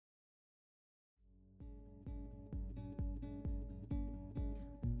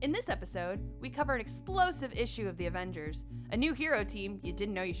In this episode, we cover an explosive issue of the Avengers, a new hero team you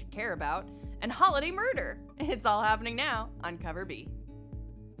didn't know you should care about, and holiday murder. It's all happening now on Cover B.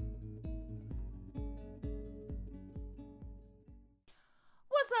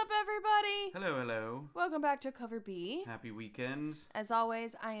 What's up, everybody? Hello, hello. Welcome back to Cover B. Happy weekend. As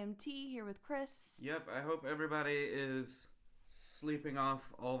always, I am T here with Chris. Yep, I hope everybody is sleeping off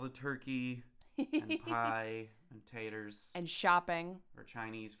all the turkey and pie and taters. And shopping. Or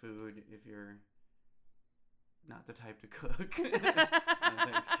Chinese food if you're not the type to cook on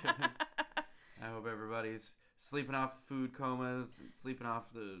Thanksgiving. I hope everybody's sleeping off the food comas and sleeping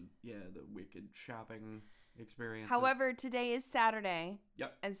off the wicked shopping experiences. However, today is Saturday.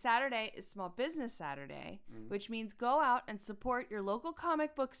 Yep. And Saturday is Small Business Saturday, which means go out and support your local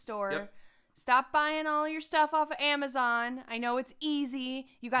comic book store. Yep. Stop buying all your stuff off of Amazon. I know it's easy.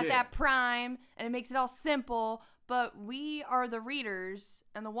 You got that Prime, and it makes it all simple. But we are the readers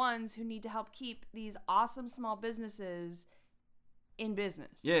and the ones who need to help keep these awesome small businesses in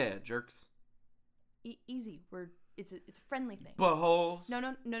business. Yeah, jerks. Easy. It's a friendly thing. Buttholes.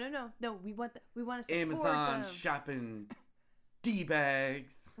 No. We want to support Amazon them. shopping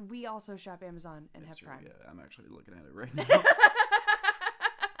D-bags. We also shop Amazon and That's have true. Prime. Yeah, I'm actually looking at it right now.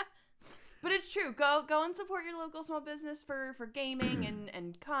 But it's true. Go and support your local small business for gaming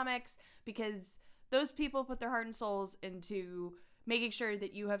and comics, because those people put their heart and souls into making sure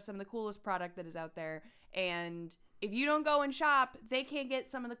that you have some of the coolest product that is out there. And if you don't go and shop, they can't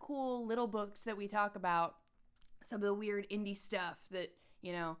get some of the cool little books that we talk about, some of the weird indie stuff that,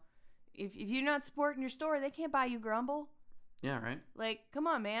 you know, if you're not supporting your store, they can't buy you Grumble. Yeah, right? Like, come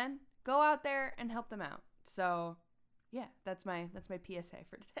on, man. Go out there and help them out. So, yeah, that's my PSA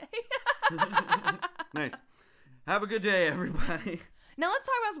for today. Nice. Have a good day, everybody. Now let's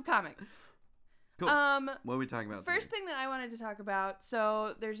talk about some comics. Cool. What are we talking about First today? thing that I wanted to talk about.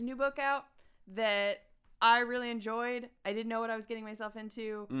 So there's a new book out that I really enjoyed. I didn't know what I was getting myself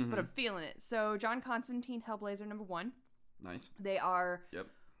into, but I'm feeling it. So John Constantine, Hellblazer #1. Nice. They are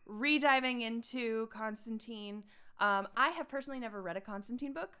re-diving into Constantine. I have personally never read a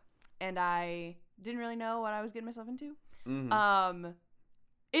Constantine book, and I didn't really know what I was getting myself into.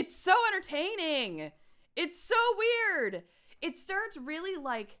 It's so entertaining. It's so weird. It starts really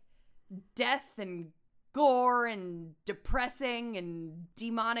like death and gore and depressing and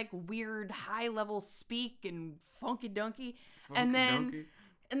demonic, weird, high-level speak and funky-dunky. And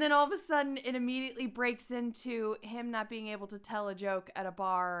then all of a sudden, it immediately breaks into him not being able to tell a joke at a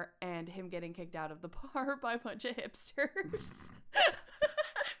bar and him getting kicked out of the bar by a bunch of hipsters.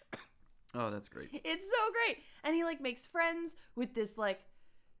 Oh, that's great. It's so great. And he, like, makes friends with this, like,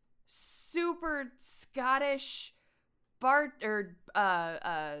 super Scottish bouncer.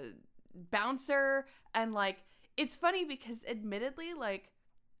 And, like, it's funny because, admittedly, like,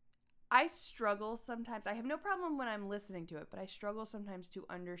 I struggle sometimes. I have no problem when I'm listening to it, but I struggle sometimes to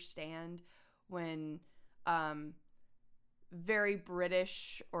understand when very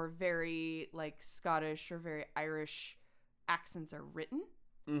British or very, like, Scottish or very Irish accents are written.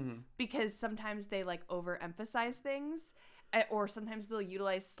 Because sometimes they, like, overemphasize things, or sometimes they'll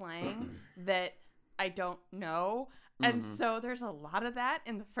utilize slang that I don't know. And so there's a lot of that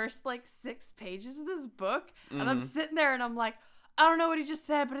in the first, like, 6 pages of this book. And I'm sitting there and I'm like, I don't know what he just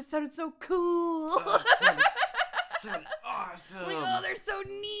said, but it sounded so cool. Oh, it sounded awesome. Like, oh, they're so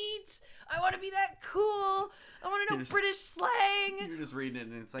neat. I want to be that cool. I want to know British slang. You're just reading it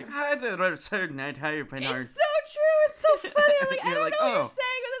and it's like, hi there, It's so true. It's so funny. I'm like, I don't know what you're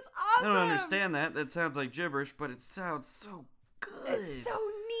saying, but it's awesome. I don't understand that. That sounds like gibberish, but it sounds so good. It's so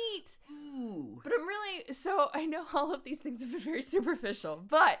neat. Ooh. But I know all of these things have been very superficial,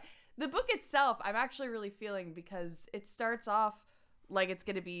 but the book itself, I'm actually really feeling, because it starts off like it's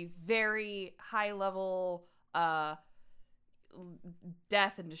going to be very high level,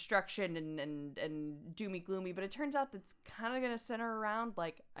 death and destruction and doomy gloomy, but it turns out that's kind of going to center around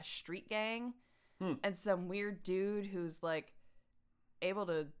like a street gang and some weird dude who's like able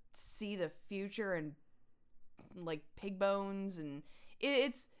to see the future and like pig bones, and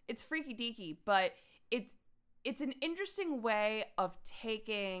it's freaky deaky, but it's an interesting way of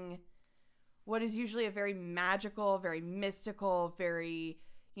taking what is usually a very magical, very mystical, very,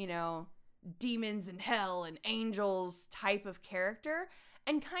 you know, demons and hell and angels type of character,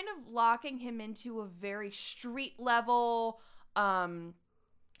 and kind of locking him into a very street level,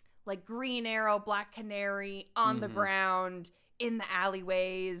 like Green Arrow, Black Canary, on the ground, in the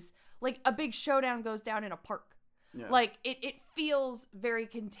alleyways. Like, a big showdown goes down in a park. Yeah. Like, it feels very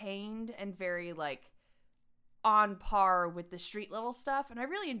contained and very, like, on par with the street level stuff. And I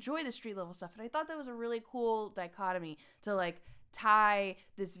really enjoy the street level stuff. And I thought that was a really cool dichotomy to, like, tie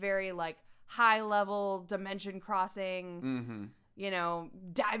this very like high level dimension crossing,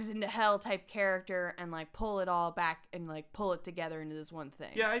 dives into hell type character and like pull it all back and like pull it together into this one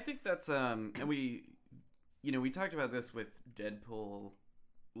thing. Yeah, I think that's and we talked about this with Deadpool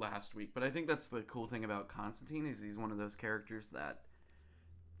last week, but I think that's the cool thing about Constantine is he's one of those characters that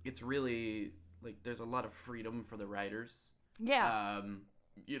it's really like there's a lot of freedom for the writers. Yeah.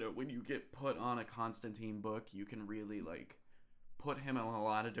 When you get put on a Constantine book, you can really like put him in a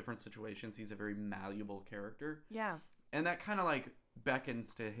lot of different situations. He's a very malleable character. Yeah. And that kind of like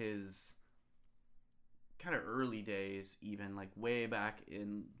beckons to his kind of early days, even like way back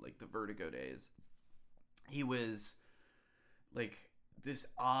in like the Vertigo days. He was like this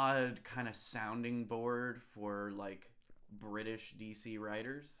odd kind of sounding board for like British DC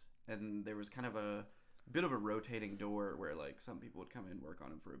writers, and there was kind of a bit of a rotating door where like some people would come in, work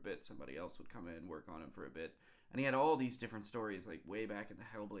on him for a bit, somebody else would come in, work on him for a bit, and he had all these different stories like way back in the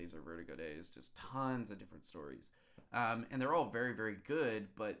Hellblazer Vertigo days, just tons of different stories, and they're all very, very good,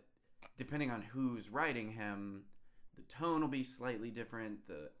 but depending on who's writing him, the tone will be slightly different,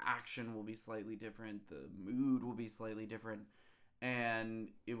 the action will be slightly different, the mood will be slightly different, and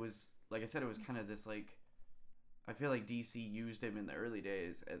it was, like I said, it was kind of this like, I feel like DC used him in the early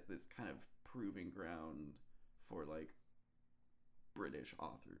days as this kind of proving ground for like British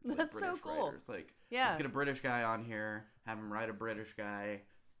authors. Like That's British so cool. writers. Like, yeah. Let's get a British guy on here, have him write a British guy,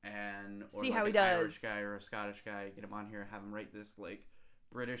 and or see like how he an does. Irish guy or a Scottish guy, get him on here, have him write this like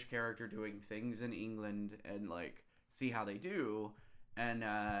British character doing things in England, and like see how they do, and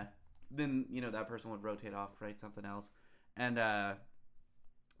then that person would rotate off, write something else, and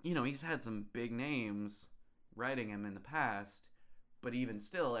he's had some big names writing him in the past, but even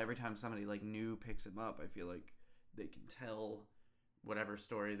still, every time somebody like new picks him up, I feel like they can tell whatever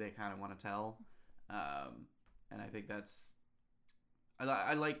story they kind of want to tell, and I think that's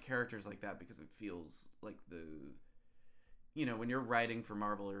I like characters like that because it feels like when you're writing for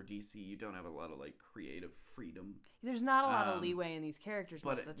Marvel or DC, you don't have a lot of like creative freedom. There's not a lot of leeway in these characters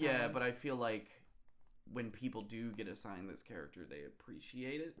most of the time. Yeah, but I feel like when people do get assigned this character, they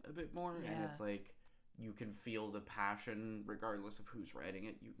appreciate it a bit more, and it's like you can feel the passion regardless of who's writing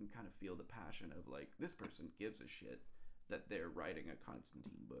it. You can kind of feel the passion of like, this person gives a shit that they're writing a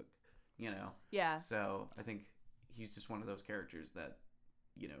Constantine book, Yeah. So I think he's just one of those characters that,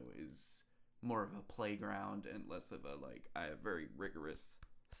 is more of a playground and less of a like, I have very rigorous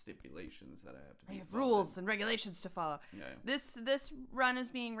stipulations that I have to be. I have rules and regulations to follow. Yeah. This run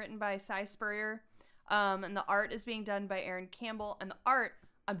is being written by Cy Spurrier, and the art is being done by Aaron Campbell. And the art,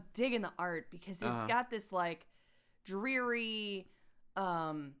 I'm digging the art because it's got this like dreary,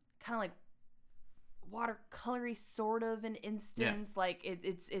 kind of like watercolory sort of an instance. Yeah. Like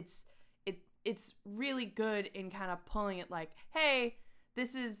it's really good in kind of pulling it like, hey,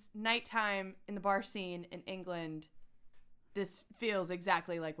 this is nighttime in the bar scene in England. This feels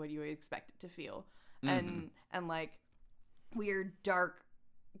exactly like what you would expect it to feel. Mm-hmm. And like weird dark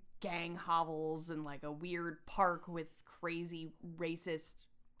gang hovels and like a weird park with crazy racist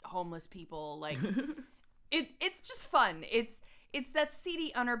homeless people. Like it's just fun. It's that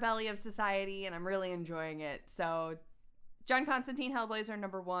seedy underbelly of society, and I'm really enjoying it. So John Constantine, Hellblazer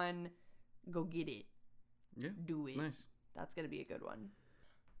 #1, go get it. Yeah. Do it. Nice. That's gonna be a good one.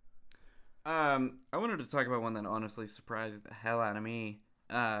 I wanted to talk about one that honestly surprised the hell out of me.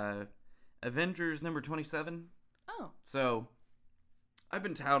 Avengers #27. Oh. So, I've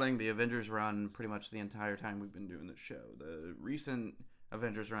been touting the Avengers run pretty much the entire time we've been doing this show. The recent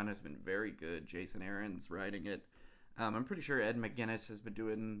Avengers run has been very good. Jason Aaron's writing it. I'm pretty sure Ed McGuinness has been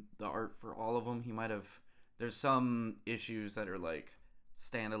doing the art for all of them. He might have... There's some issues that are like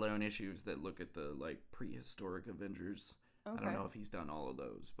standalone issues that look at the like prehistoric Avengers. Okay. I don't know if he's done all of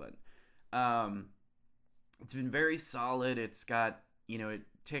those, but... it's been very solid. It's got, it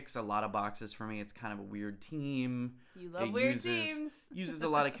ticks a lot of boxes for me. It's kind of a weird team. You love weird teams. Uses a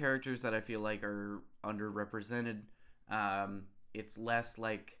lot of characters that I feel like are underrepresented. It's less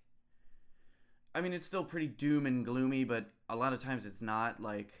like, it's still pretty doom and gloomy, but a lot of times it's not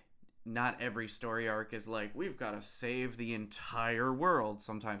like, not every story arc is like, we've got to save the entire world.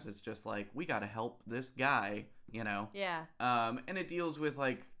 Sometimes it's just like, we got to help this guy, Yeah. And it deals with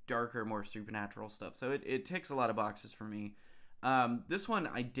like darker, more supernatural stuff. So it ticks a lot of boxes for me. This one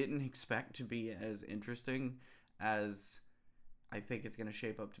I didn't expect to be as interesting as I think it's going to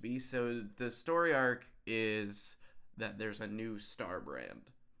shape up to be. So the story arc is that there's a new Star brand.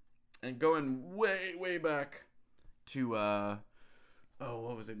 And going way, way back to,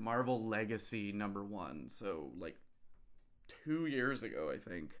 what was it? Marvel Legacy #1. So like 2 years ago, I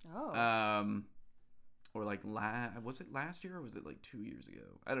think. Oh. or like was it last year or was it like 2 years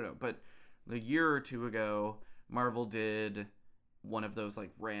ago? I don't know, but a year or two ago, Marvel did one of those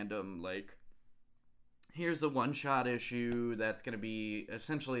like random like, here's a one-shot issue that's gonna be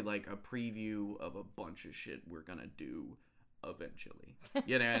essentially like a preview of a bunch of shit we're gonna do eventually.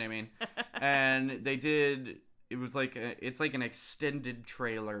 You know what I mean? And they did. It was like it's like an extended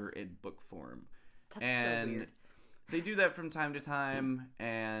trailer in book form. That's so weird. They do that from time to time,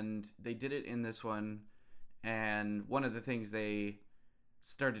 and they did it in this one. And one of the things they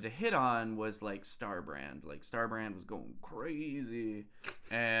started to hit on was like Starbrand. Like Starbrand was going crazy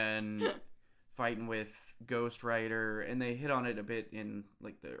and fighting with Ghost Rider, and they hit on it a bit in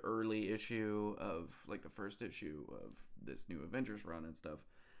like the early issue of like the first issue of this new Avengers run and stuff.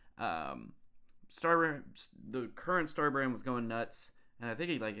 Starbrand, the current Starbrand was going nuts, and I think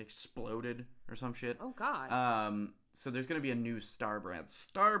he like exploded or some shit. Oh god. So there's gonna be a new Starbrand.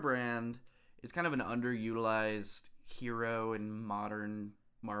 Starbrand is kind of an underutilized hero in modern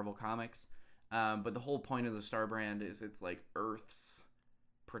Marvel comics, but the whole point of the Starbrand is it's like Earth's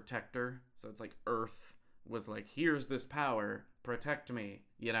protector. So it's like Earth was like, here's this power, protect me.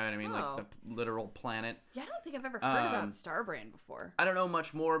 You know what I mean? Like the literal planet. Yeah, I don't think I've ever heard about Starbrand before. I don't know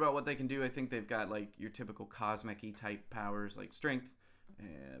much more about what they can do. I think they've got like your typical cosmic-y type powers, like strength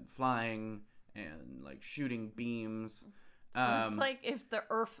and flying and like shooting beams. So it's like if the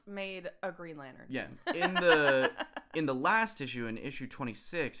Earth made a Green Lantern. Yeah. In the last issue, in issue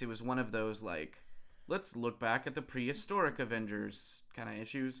 26, it was one of those like, let's look back at the prehistoric Avengers kind of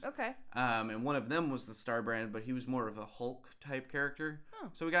issues. Okay. And one of them was the Starbrand, but he was more of a Hulk type character. Oh.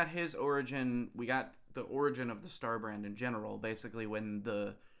 So we got his origin. We got the origin of the Starbrand in general. Basically, when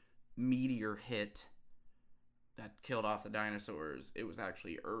the meteor hit that killed off the dinosaurs, it was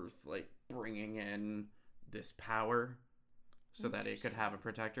actually Earth like bringing in this power so that it could have a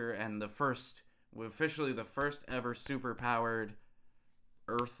protector. And officially the first ever super-powered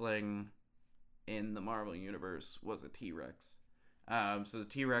Earthling in the Marvel Universe was a T-Rex. So the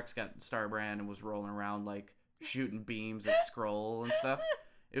T-Rex got Starbrand and was rolling around like shooting beams at Skrull and stuff.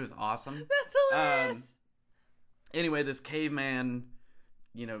 It was awesome. That's hilarious. Anyway, this caveman,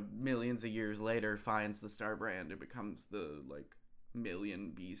 millions of years later, finds the Starbrand and becomes the like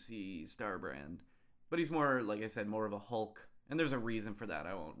million BC Starbrand. But he's more, like I said, more of a Hulk. And there's a reason for that.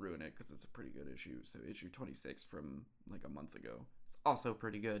 I won't ruin it because it's a pretty good issue. So issue 26 from like a month ago. It's also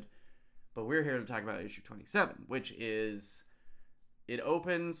pretty good. But we're here to talk about issue 27, which is, it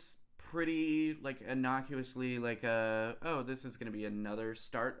opens pretty like innocuously like this is going to be another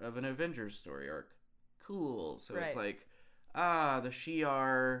start of an Avengers story arc. Cool. So It's like, the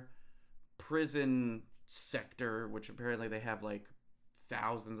Shi'ar prison sector, which apparently they have like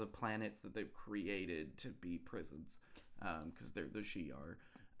thousands of planets that they've created to be prisons. Because they're the Shi'ar.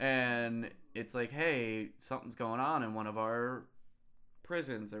 And it's like, hey, something's going on in one of our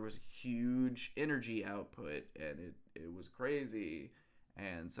prisons. There was huge energy output, and it was crazy.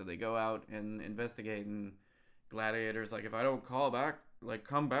 And so they go out and investigate, and Gladiator's like, if I don't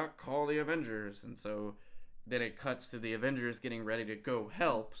come back, call the Avengers. And so then it cuts to the Avengers getting ready to go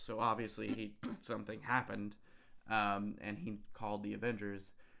help. So obviously something happened, and he called the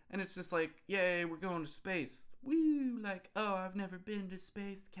Avengers. And it's just like, yay, we're going to space. Woo! Like, oh, I've never been to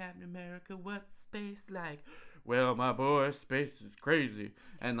space, Captain America. What's space like? Well, my boy, space is crazy.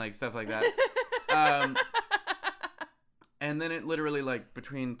 And, like, stuff like that. And then it literally, like,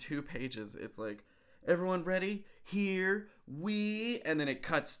 between 2 pages, it's like, everyone ready? Here, we... And then it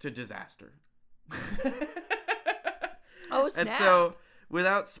cuts to disaster. Oh, snap. And so,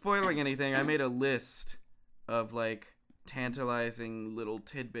 without spoiling anything, I made a list of, like, tantalizing little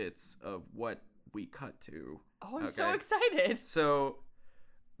tidbits of what we cut to. Oh, I'm so excited. So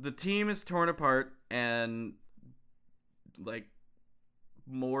the team is torn apart, and like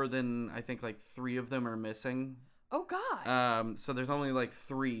more than I think like 3 of them are missing. Oh god. So there's only like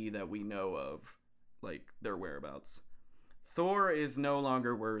 3 that we know of, like their whereabouts. Thor is no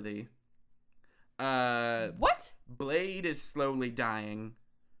longer worthy. What? Blade is slowly dying.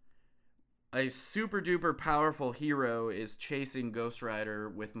 A super duper powerful hero is chasing Ghost Rider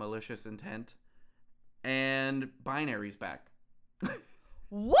with malicious intent. And Binary's back.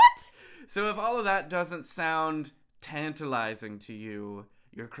 What? So if all of that doesn't sound tantalizing to you,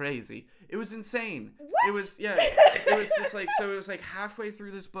 you're crazy. It was insane. What? It was just like, so it was like halfway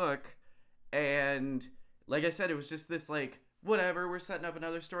through this book, and like I said, it was just this like, whatever, we're setting up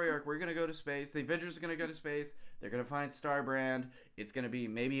another story arc. We're going to go to space. The Avengers are going to go to space. They're going to find Starbrand. It's going to be,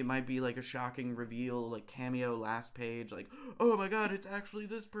 maybe it might be like a shocking reveal, like cameo last page. Like, oh my god, it's actually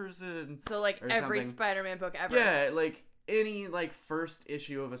this person. So like every something. Spider-Man book ever. Yeah, like any like first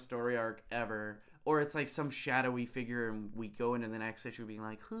issue of a story arc ever. or it's like some shadowy figure, and we go into the next issue being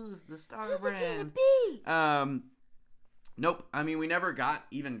like, who's the Star Brand? Who's it gonna be? Nope. I mean, we never got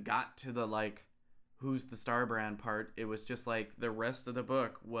to the like, who's the Star Brand part. It was just like the rest of the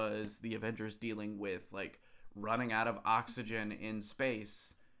book was the Avengers dealing with like running out of oxygen in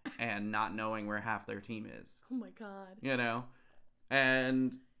space and not knowing where half their team is. Oh my god. You know?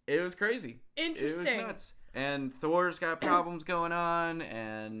 And it was crazy. Interesting. It was nuts. And Thor's got problems going on,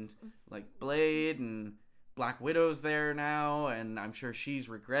 and like Blade and Black Widow's there now, and I'm sure she's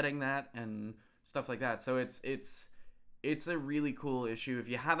regretting that and stuff like that. So it's a really cool issue. If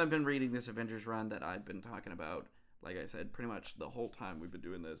you haven't been reading this Avengers run that I've been talking about, like I said, pretty much the whole time we've been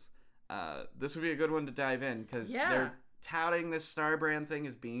doing this, this would be a good one to dive in, because they're touting this Star Brand thing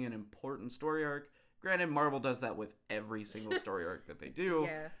as being an important story arc. Granted, Marvel does that with every single story arc that they do.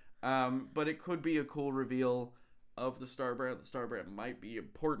 Yeah. But it could be a cool reveal of the Star Brand. The Star Brand might be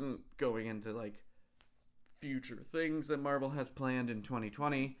important going into like future things that Marvel has planned in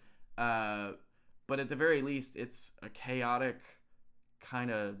 2020. But at the very least, it's a chaotic kind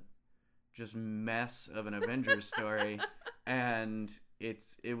of just mess of an Avengers story, and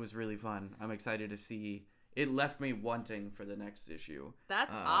it was really fun. I'm excited to see. It left me wanting for the next issue.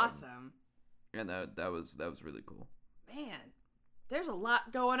 That's awesome. And that was really cool. Man, there's a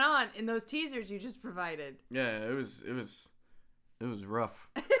lot going on in those teasers you just provided. Yeah, it was rough.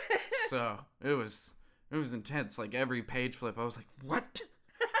 So it was intense. Like every page flip, I was like, what?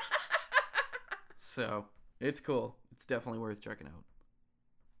 So it's cool. It's definitely worth checking out.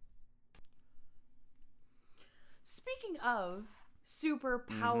 Speaking of super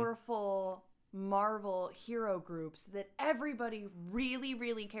powerful Marvel hero groups that everybody really,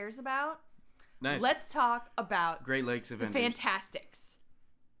 really cares about, nice. Let's talk about Great Lakes Avengers. The Fantastics.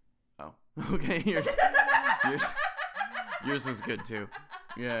 Oh, okay. Yours was good too.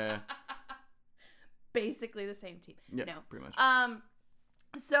 Yeah. Basically the same team. Yeah, no. pretty much.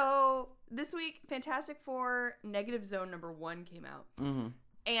 So this week, Fantastic Four Negative Zone #1 came out. Mm-hmm.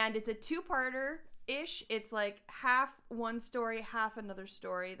 And it's a two-parter-ish. It's like half one story, half another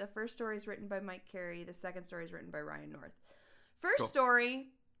story. The first story is written by Mike Carey. The second story is written by Ryan North. First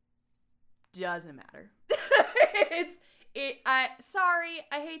story doesn't matter. Sorry,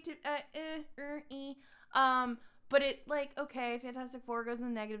 I hate to but it like, okay, Fantastic Four goes in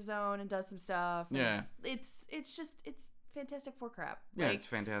the negative zone and does some stuff. Yeah. It's Fantastic Four crap. Yeah, like, it's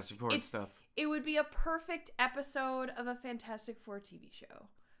Fantastic Four stuff. It would be a perfect episode of a Fantastic Four TV show.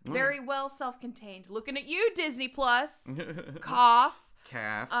 Very well self-contained. Looking at you, Disney Plus. Cough.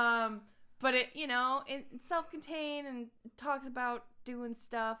 Calf. But it's self-contained and talks about doing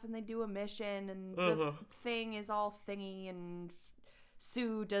stuff, and they do a mission, and the thing is all thingy, and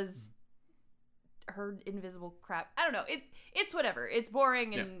Sue does her invisible crap. I don't know. It's whatever. It's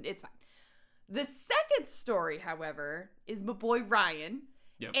boring and it's fine. The second story, however, is my boy Ryan.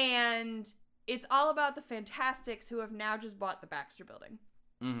 Yep. And it's all about the Fantastics, who have now just bought the Baxter Building.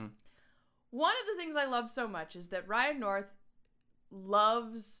 Mm-hmm. One of the things I love so much is that Ryan North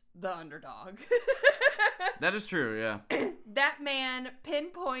loves the underdog. That is true, yeah. That man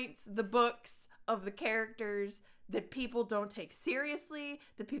pinpoints the books of the characters that people don't take seriously,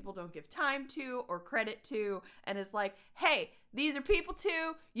 that people don't give time to or credit to, and is like, hey, these are people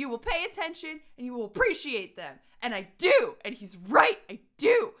too. You will pay attention and you will appreciate them. And I do. And he's right. I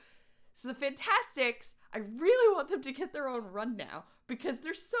do. So the Fantastics, I really want them to get their own run now because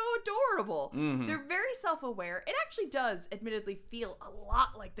they're so adorable. Mm-hmm. They're very self-aware. It actually does, admittedly, feel a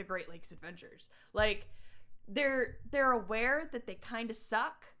lot like the Great Lakes Adventures. Like, they're aware that they kind of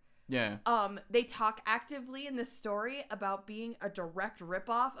suck. Yeah. They talk actively in this story about being a direct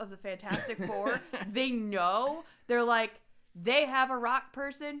ripoff of the Fantastic Four. They know. They're like, they have a rock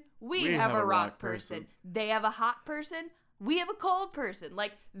person. We have a rock person. They have a hot person. We have a cold person.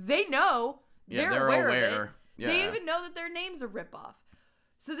 Like, they know. Yeah, they're aware of it. Yeah. They even know that their name's a ripoff.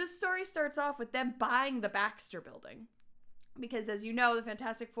 So this story starts off with them buying the Baxter Building. Because, as you know, the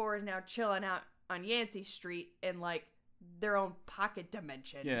Fantastic Four is now chilling out on Yancey Street in, like, their own pocket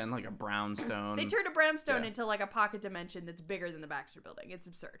dimension. Yeah, and like a brownstone. They turned a brownstone into like a pocket dimension that's bigger than the Baxter Building. It's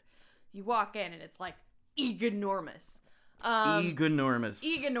absurd. You walk in and it's like enormous. Enormous.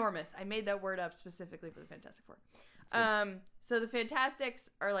 I made that word up specifically for the Fantastic Four. So the Fantastics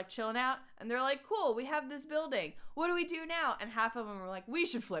are like chilling out and they're like, cool, we have this building. What do we do now? And half of them are like, we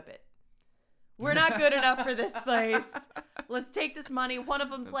should flip it. We're not good enough for this place. Let's take this money. One of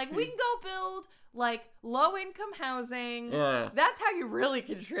them's we can go build like low-income housing. Yeah. That's how you really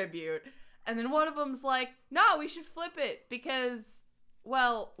contribute. And then one of them's like, no, we should flip it because,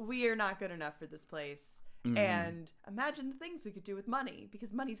 well, we are not good enough for this place. Mm. And imagine the things we could do with money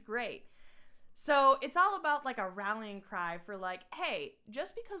because money's great. So it's all about like a rallying cry for like, hey,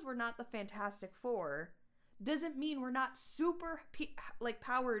 just because we're not the Fantastic Four doesn't mean we're not super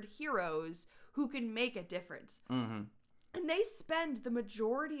powered heroes who can make a difference. Mm-hmm. And they spend the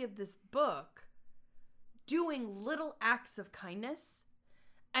majority of this book doing little acts of kindness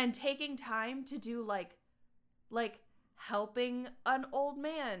and taking time to do like helping an old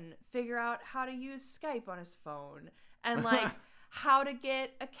man figure out how to use Skype on his phone, and like how to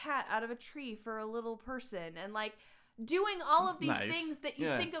get a cat out of a tree for a little person, and like doing all of these things that you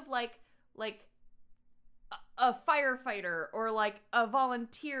think of like a firefighter or like a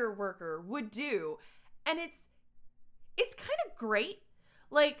volunteer worker would do. And it's kind of great.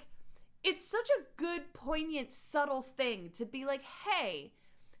 Like, it's such a good, poignant, subtle thing to be like, hey,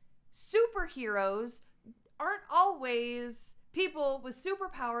 superheroes aren't always people with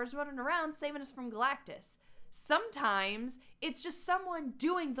superpowers running around saving us from Galactus. Sometimes it's just someone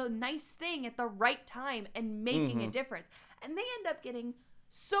doing the nice thing at the right time and making a difference. And they end up getting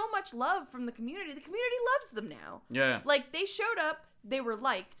so much love from the community. The community loves them now. Yeah. Like, they showed up, they were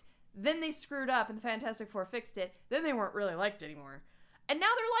liked, then they screwed up and the Fantastic Four fixed it, then they weren't really liked anymore. And now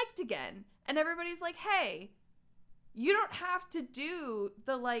they're liked again. And everybody's like, hey, you don't have to do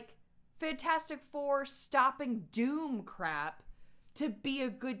the, like, Fantastic Four stopping Doom crap to be a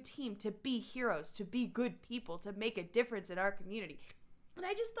good team, to be heroes, to be good people, to make a difference in our community. And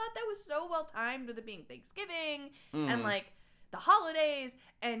I just thought that was so well timed with it being Thanksgiving and, like, the holidays,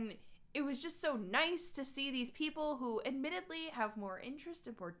 and it was just so nice to see these people who admittedly have more interest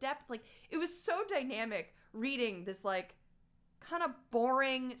and more depth. Like, it was so dynamic reading this, like, kind of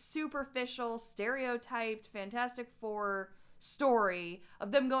boring, superficial, stereotyped Fantastic Four story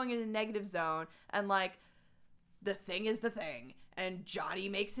of them going into the negative zone, and like, the Thing is the Thing, and Johnny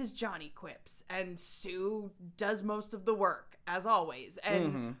makes his Johnny quips, and Sue does most of the work as always,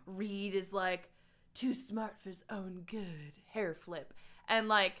 and Reed is like too smart for his own good, hair flip, and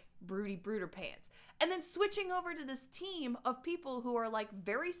like broody brooder pants. And then switching over to this team of people who are like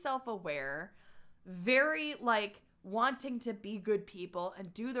very self-aware, very like wanting to be good people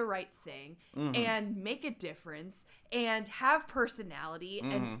and do the right thing and make a difference and have personality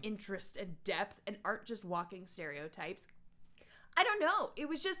and interest and depth and aren't just walking stereotypes. I don't know. It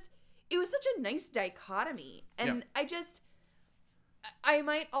was such a nice dichotomy. And I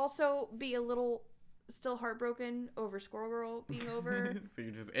might also be a little still heartbroken over Squirrel Girl being over. So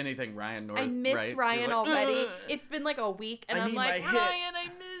you just anything Ryan North. I miss Ryan already. Ugh. It's been like a week and I'm like, Ryan, I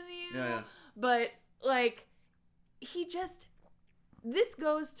miss you. Yeah. But like, this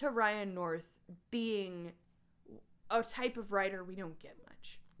goes to Ryan North being a type of writer we don't get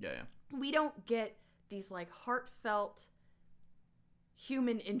much. Yeah. We don't get these like heartfelt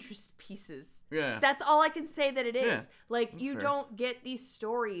human interest pieces. Yeah. That's all I can say that it is. Yeah, like, you don't get these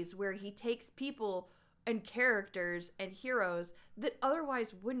stories where he takes people and characters and heroes that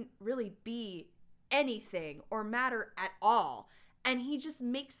otherwise wouldn't really be anything or matter at all, and he just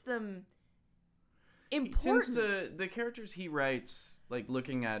makes them important. The characters he writes, like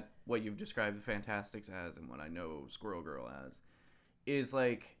looking at what you've described the Fantastics as and what I know Squirrel Girl as, is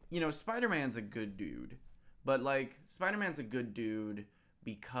like, you know, Spider-Man's a good dude, but like Spider-Man's a good dude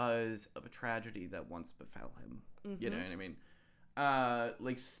because of a tragedy that once befell him. You know what I mean?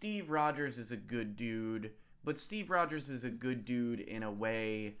 Like Steve Rogers is a good dude, but Steve Rogers is a good dude in a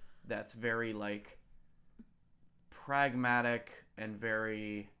way that's very like pragmatic and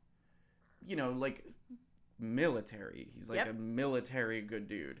very, you know, like military. He's like a military good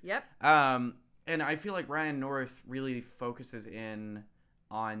dude. Yep. And I feel like Ryan North really focuses in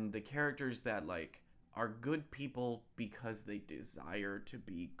on the characters that like are good people because they desire to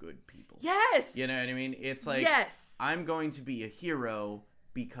be good people. Yes. You know what I mean? It's like, yes, I'm going to be a hero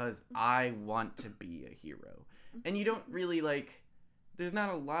because I want to be a hero. And you don't really like, there's not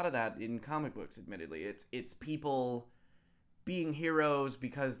a lot of that in comic books, admittedly. It's people being heroes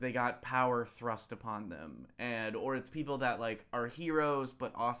because they got power thrust upon them, or it's people that like are heroes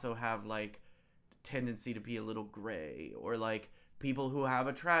but also have like tendency to be a little gray, or like people who have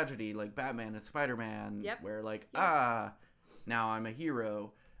a tragedy like Batman and Spider-Man, where like now I'm a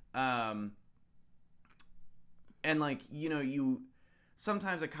hero. And like, you know, you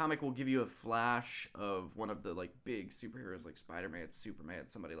sometimes a comic will give you a flash of one of the like big superheroes like Spider-Man, Superman,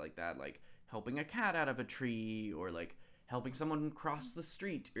 somebody like that, like helping a cat out of a tree, or like helping someone cross the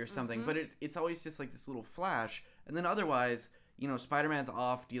street or something. But it's always just like this little flash. And then otherwise, you know, Spider-Man's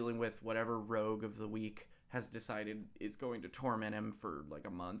off dealing with whatever rogue of the week has decided is going to torment him for like a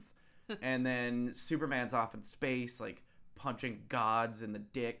month. And then Superman's off in space, like punching gods in the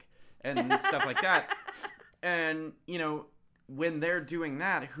dick and stuff like that. And, you know, when they're doing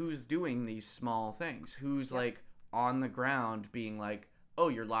that, who's doing these small things? Who's like on the ground being like, oh,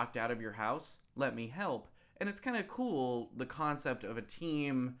 you're locked out of your house? Let me help. And it's kind of cool, the concept of a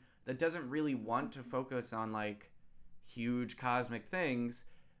team that doesn't really want to focus on like huge cosmic things.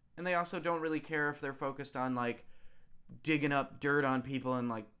 And they also don't really care if they're focused on like digging up dirt on people and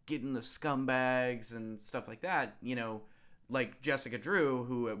like getting the scumbags and stuff like that. You know, like Jessica Drew,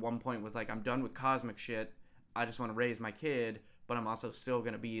 who at one point was like, I'm done with cosmic shit. I just want to raise my kid, but I'm also still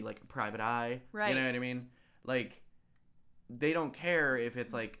going to be like a private eye. Right. You know what I mean? Like, they don't care if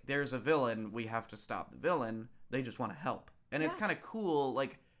it's like, there's a villain, we have to stop the villain. They just want to help. And it's kind of cool.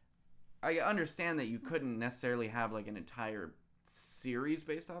 Like, I understand that you couldn't necessarily have like an entire series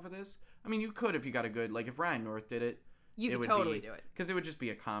based off of this. I mean, you could if you got a good, like if Ryan North did it. You could totally do it. Because it would just be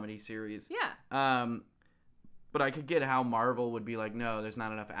a comedy series. Yeah. But I could get how Marvel would be like, no, there's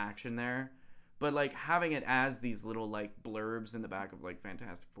not enough action there. But, like, having it as these little, like, blurbs in the back of, like,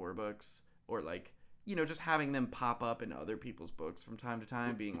 Fantastic Four books, or, like, you know, just having them pop up in other people's books from time to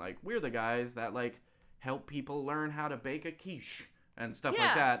time, being like, we're the guys that, like, help people learn how to bake a quiche and stuff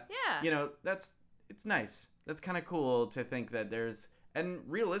like that. Yeah. You know, it's nice. That's kind of cool to think that there's, and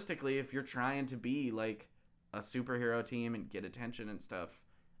realistically, if you're trying to be, like, a superhero team and get attention and stuff,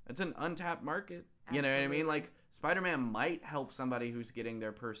 it's an untapped market. Absolutely. You know what I mean? Like, Spider-Man might help somebody who's getting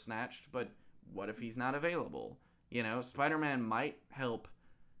their purse snatched, but what if he's not available? You know, Spider-Man might help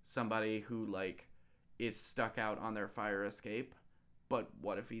somebody who, like, is stuck out on their fire escape, but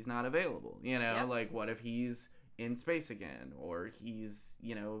what if he's not available? You know, like, what if he's in space again? Or he's,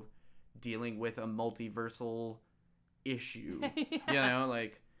 you know, dealing with a multiversal issue? You know,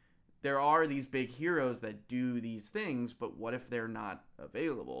 like, there are these big heroes that do these things, but what if they're not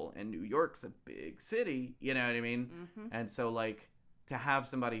available? And New York's a big city, you know what I mean? Mm-hmm. And so, like, to have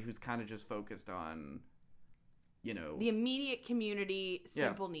somebody who's kind of just focused on, you know, the immediate community,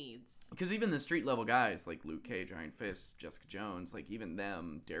 simple needs. Because even the street level guys like Luke Cage, Iron Fist, Jessica Jones, like even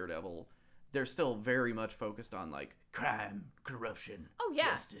them, Daredevil, they're still very much focused on like crime, corruption,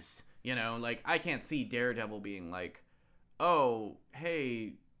 justice. You know, like I can't see Daredevil being like, oh,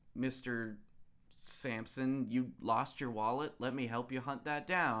 hey, Mr. Sampson, you lost your wallet. Let me help you hunt that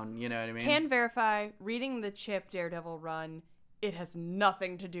down. You know what I mean? Can verify, reading the Chip Daredevil run, it has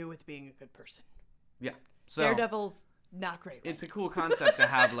nothing to do with being a good person. Yeah. So Daredevil's not great. Right? It's a cool concept to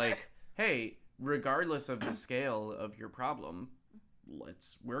have like, hey, regardless of the scale of your problem,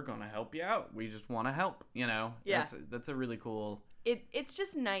 we're going to help you out. We just want to help, you know? Yeah. That's a really cool. It's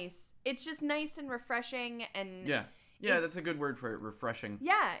just nice. It's just nice and refreshing and Yeah, that's a good word for it, refreshing.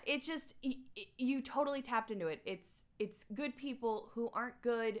 Yeah, it's just, you totally tapped into it. It's good people who aren't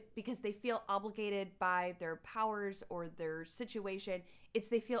good because they feel obligated by their powers or their situation. It's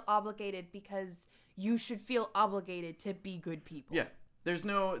they feel obligated because you should feel obligated to be good people. Yeah, there's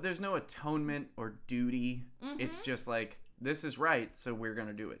no atonement or duty. Mm-hmm. It's just like, this is right, so we're going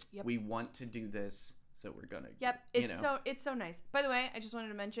to do it. Yep. We want to do this, so we're going to. Yep, it's so nice. By the way, I just wanted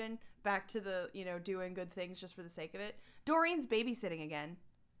to mention, back to the, you know, doing good things just for the sake of it, Doreen's babysitting again.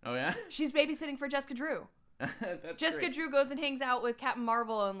 Oh, yeah? She's babysitting for Jessica Drew. Jessica great. Drew goes and hangs out with Captain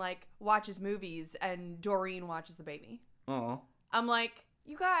Marvel and, like, watches movies, and Doreen watches the baby. Oh. I'm like,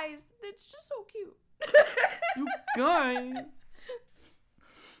 you guys, it's just so cute. You guys.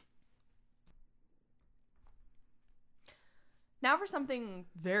 Now for something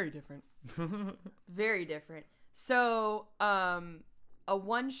very different. Very different. So, a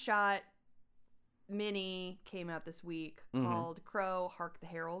one-shot mini came out this week called Crow, Hark the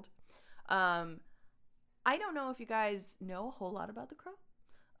Herald. I don't know if you guys know a whole lot about the Crow.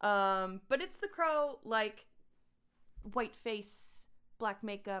 But it's the Crow, like, white face, black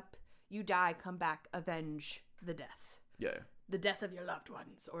makeup, you die, come back, avenge the death. Yeah. The death of your loved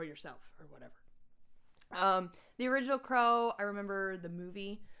ones or yourself or whatever. The original Crow, I remember the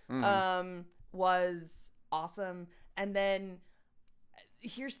movie, was awesome. And then,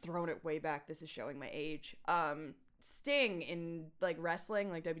 here's throwing it way back. This is showing my age. Sting in, like, wrestling,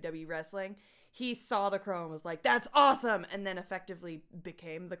 like WWE wrestling, he saw the Crow and was like, that's awesome! And then effectively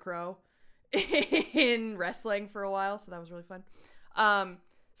became the Crow in wrestling for a while. So that was really fun.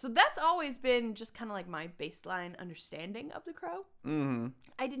 So that's always been just kind of like my baseline understanding of the Crow. Mm-hmm.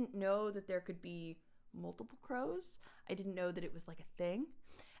 I didn't know that there could be multiple Crows. I didn't know that it was like a thing.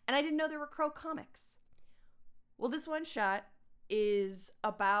 And I didn't know there were Crow comics. Well, this one shot is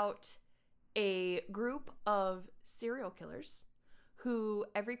about a group of serial killers who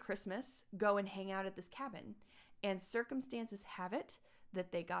every Christmas go and hang out at this cabin. And circumstances have it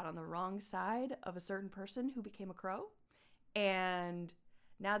that they got on the wrong side of a certain person who became a crow. And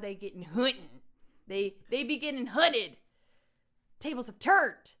now they getting hunting. They be getting hunted tables have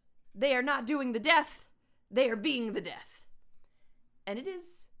turned. They are not doing the death. They are being the death. And it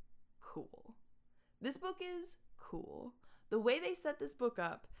is cool. This book is cool. The way they set this book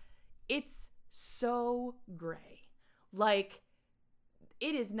up, it's so gray. Like,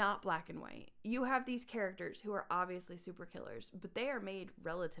 it is not black and white. You have these characters who are obviously super killers, but they are made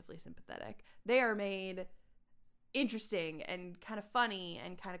relatively sympathetic. They are made interesting and kind of funny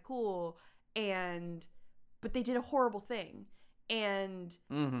and kind of cool, but they did a horrible thing. And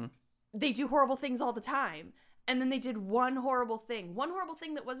they do horrible things all the time. And then they did one horrible thing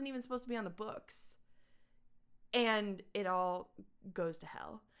that wasn't even supposed to be on the books. And it all goes to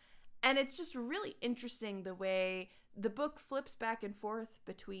hell. And it's just really interesting the way the book flips back and forth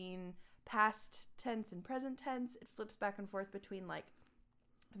between past tense and present tense. It flips back and forth between, like,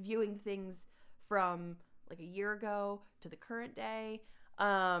 viewing things from, like, a year ago to the current day.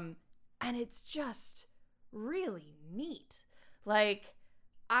 And it's just really neat. Like,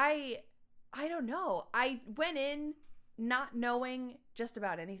 I don't know. I went in not knowing just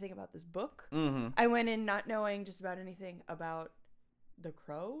about anything about this book. I went in not knowing just about anything about The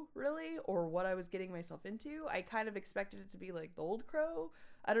Crow, really, or what I was getting myself into. I kind of expected it to be like The Old Crow.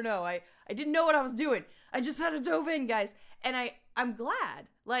 I don't know. I didn't know what I was doing. I just had to dove in, guys. And I'm glad.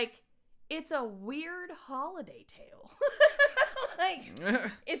 Like, it's a weird holiday tale. Like,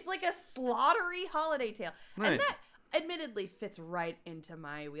 it's like a slaughtery holiday tale. Nice. And that admittedly fits right into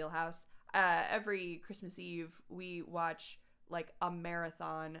my wheelhouse. Every Christmas Eve, we watch, like, a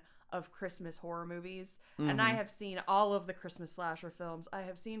marathon of Christmas horror movies. And I have seen all of the Christmas slasher films. I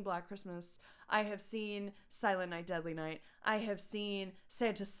have seen Black Christmas. I have seen Silent Night, Deadly Night. I have seen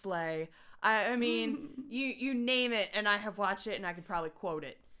Santa's Sleigh. I mean, you name it, and I have watched it, and I could probably quote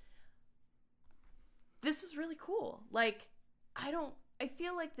it. This was really cool. Like, I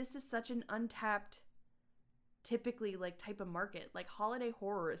feel like this is such an untapped, typically, like, type of market. Like, holiday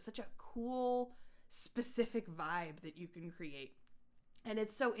horror is such a cool, specific vibe that you can create. And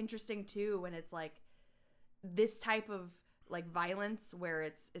it's so interesting too when it's like this type of, like, violence where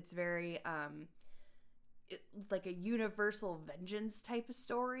it's very like a universal vengeance type of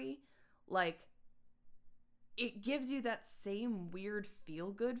story. Like, it gives you that same weird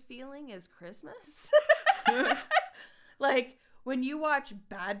feel good feeling as Christmas. Like, when you watch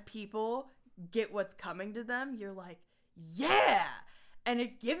bad people get what's coming to them, you're like, yeah. And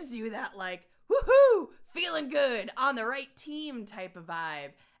it gives you that, like, woohoo, feeling good, on the right team type of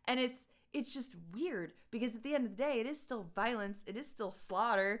vibe. And it's just weird because at the end of the day, it is still violence. It is still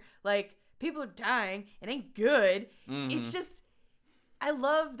slaughter. Like, people are dying. It ain't good. It's just, I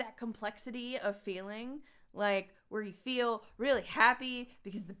love that complexity of feeling, like, where you feel really happy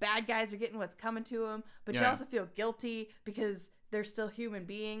because the bad guys are getting what's coming to them, but you also feel guilty because they're still human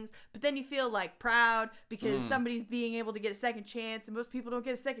beings. But then you feel, like, proud because somebody's being able to get a second chance, and most people don't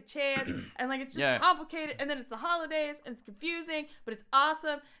get a second chance. And, like, it's just complicated. And then it's the holidays, and it's confusing, but it's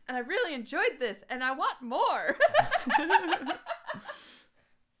awesome. And I really enjoyed this, and I want more.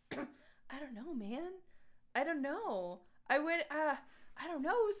 I don't know, man. I don't know. I don't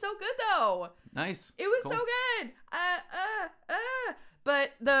know. It was so good, though. Nice. It was so good.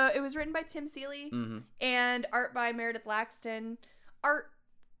 But it was written by Tim Seeley and art by Meredith Laxton. Art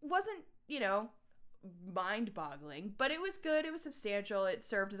wasn't, mind-boggling, but it was good. It was substantial. It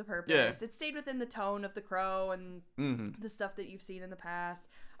served the purpose. Yeah. It stayed within the tone of The Crow and the stuff that you've seen in the past.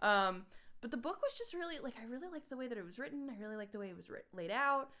 But the book was just really, like, I really liked the way that it was written. I really liked the way it was laid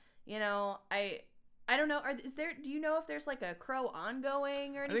out. I don't know. Do you know if there's, like, a Crow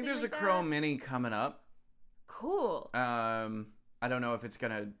ongoing or anything? I think there's like a Crow mini coming up. Cool. I don't know if it's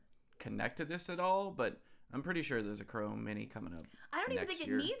gonna connect to this at all, but I'm pretty sure there's a Crow mini coming up. I don't even think it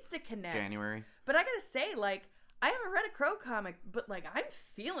needs to connect. January. But I gotta say, like, I haven't read a Crow comic, but, like, I'm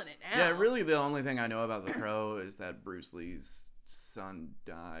feeling it now. Yeah, really the only thing I know about the Crow is that Bruce Lee's son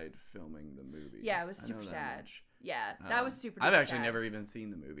died filming the movie. Yeah, it was super sad. Yeah, that was super I've actually sad. never even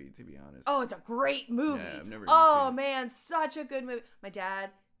seen the movie, to be honest. Oh, it's a great movie. Yeah, I've never even seen it. Man, such a good movie. My dad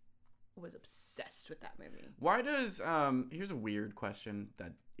was obsessed with that movie. Why does here's a weird question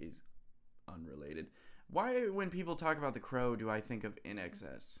that is unrelated. Why, when people talk about The Crow, do I think of In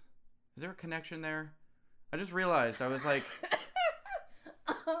Excess? Is there a connection there? I just realized. I was like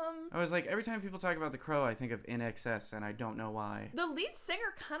every time people talk about The Crow, I think of In Excess, and I don't know why. The lead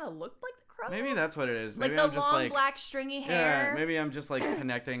singer kind of looked like The Crow. Maybe that's what it is. Maybe like the I'm just long black stringy hair. Yeah, maybe I'm just, like,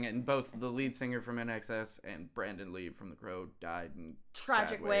 connecting, and both the lead singer from In Excess and Brandon Lee from The Crow died in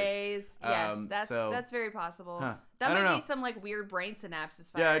tragic ways. Yes, that's very possible. Huh. That might be some, like, weird brain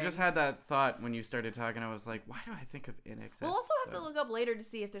synapses. Yeah, I just had that thought when you started talking. I was like, why do I think of In Excess? We'll also have to look up later to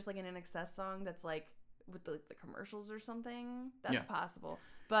see if there's, like, an In Excess song that's, like, with the commercials or something. That's Yeah. possible.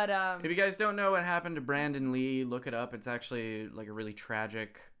 But If you guys don't know what happened to Brandon Lee, look it up. It's actually like a really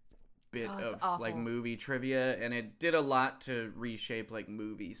tragic bit of awful. like movie trivia, and it did a lot to reshape like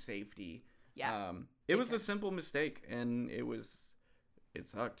movie safety. yeah, It was a simple mistake, and it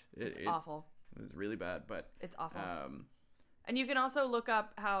sucked. it's awful. It was really bad, but It's awful. And you can also look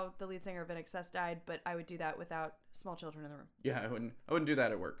up how the lead singer of INXS died, but I would do that without small children in the room. yeah, I wouldn't do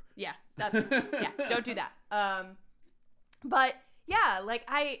that at work. Yeah, don't do that. But yeah, like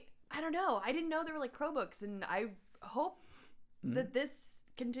I don't know. I didn't know there were like crow books, and I hope that this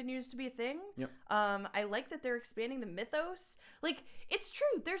continues to be a thing. Yep. I like that they're expanding the mythos. Like, it's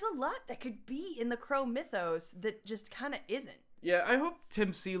true. There's a lot that could be in the crow mythos that just kind of isn't. Yeah, I hope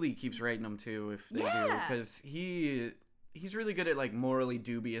Tim Seeley keeps writing them too, if they do, because he's really good at like morally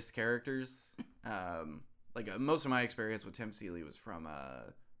dubious characters. Most of my experience with Tim Seeley was from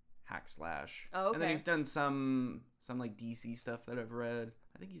Hack Slash. Oh, okay. And then he's done some like DC stuff that I've read.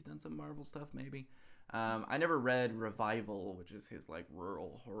 I think he's done some Marvel stuff maybe. I never read Revival, which is his like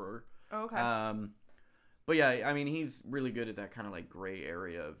rural horror. Oh, okay. But yeah, I mean, he's really good at that kind of like gray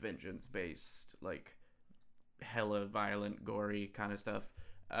area, vengeance based, like hella violent, gory kind of stuff.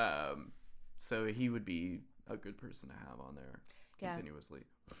 So he would be a good person to have on there continuously.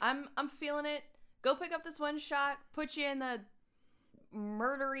 I'm feeling it. Go pick up this one shot. Put you in the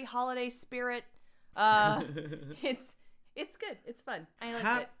murdery holiday spirit. It's good. It's fun. I like it.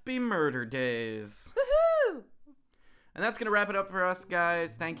 Happy Murder Days. Woohoo! And that's going to wrap it up for us,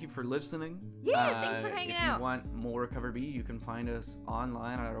 guys. Thank you for listening. Yeah, thanks for hanging out. If you want more Cover B, you can find us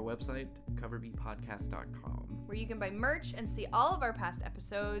online on our website, coverbpodcast.com. Where you can buy merch and see all of our past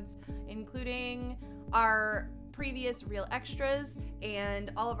episodes, including our previous real extras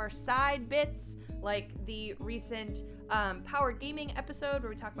and all of our side bits, like the recent Powered Gaming episode where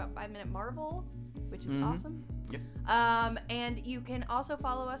we talk about 5 Minute Marvel, which is awesome. Yeah. And you can also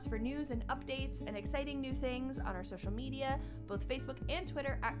follow us for news and updates and exciting new things on our social media, both Facebook and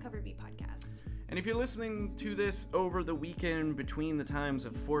Twitter at CoverB Podcast. And if you're listening to this over the weekend between the times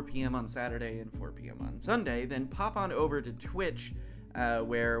of 4 p.m. on Saturday and 4 p.m. on Sunday, then pop on over to Twitch,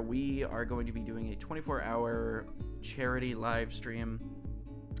 where we are going to be doing a 24-hour charity live stream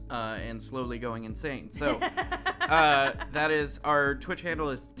and slowly going insane. So that is, our Twitch handle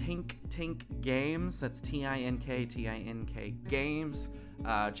is Tink Games. That's TINK Games.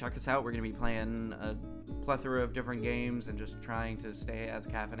 Check us out. We're going to be playing a plethora of different games and just trying to stay as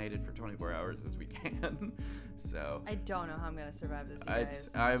caffeinated for 24 hours as we can. So I don't know how I'm gonna survive this, you guys.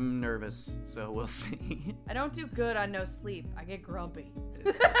 I'm nervous, so we'll see. I don't do good on no sleep. I get grumpy.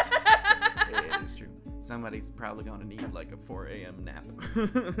 It is true. Somebody's probably gonna need like a 4 a.m. nap.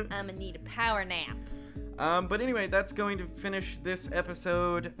 I'm gonna need a power nap. But anyway, that's going to finish this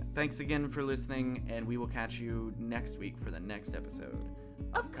episode. Thanks again for listening, and we will catch you next week for the next episode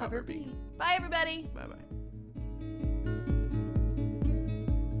of Cover B. Bye, everybody. Bye-bye.